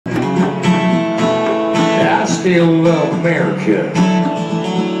still love America.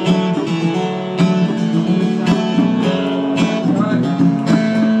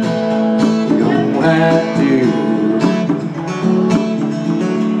 Don't have to,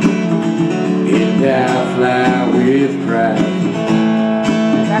 and I fly with pride.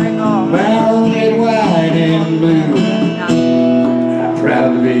 Brown and white and blue, I'm proud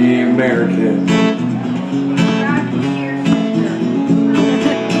to be American.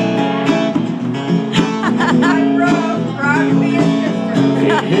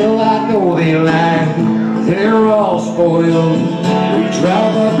 Hell, I know they lie, they're all spoiled. We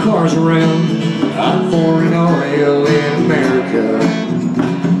drive our cars around, I'm for an Riel in America.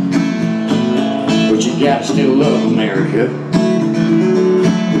 But you gotta still love America.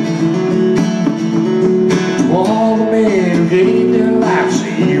 To all the men who gave their lives so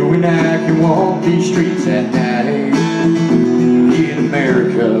you and I can walk these streets at night in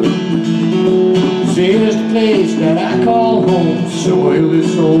America. This place that I call home, soil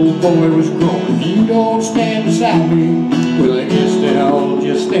this old boy was growing. If you don't stand beside me, well, I guess then I'll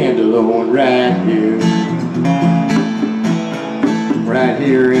just stand alone right here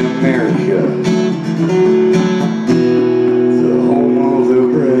in America, the home of the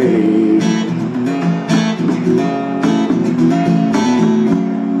brave.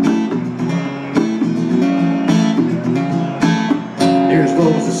 There's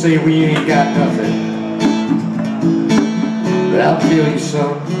those that say we ain't got nothing, but I'll tell you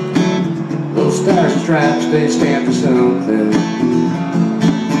something, those stars and stripes, they stand for something.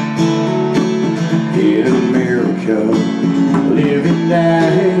 In America, live and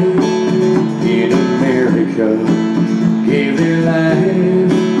die. In America, gave their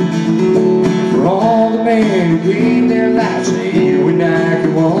life. For all the men who gave their lives so you and I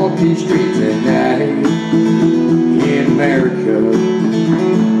can walk these streets at night. In America,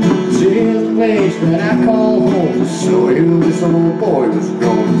 this is the place that I call home. The soil this old boy was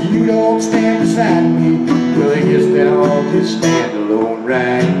growing. If you don't stand beside me, well, I guess then I'll just stand alone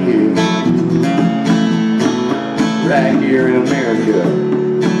right here in America.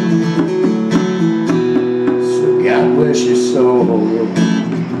 So God bless your soul.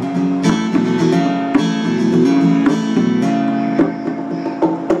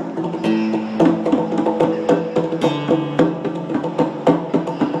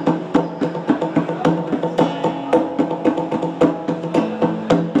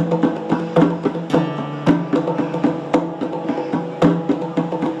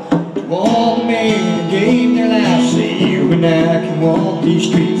 All the men who gave their lives so you and I can walk these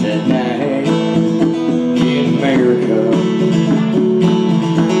streets at night.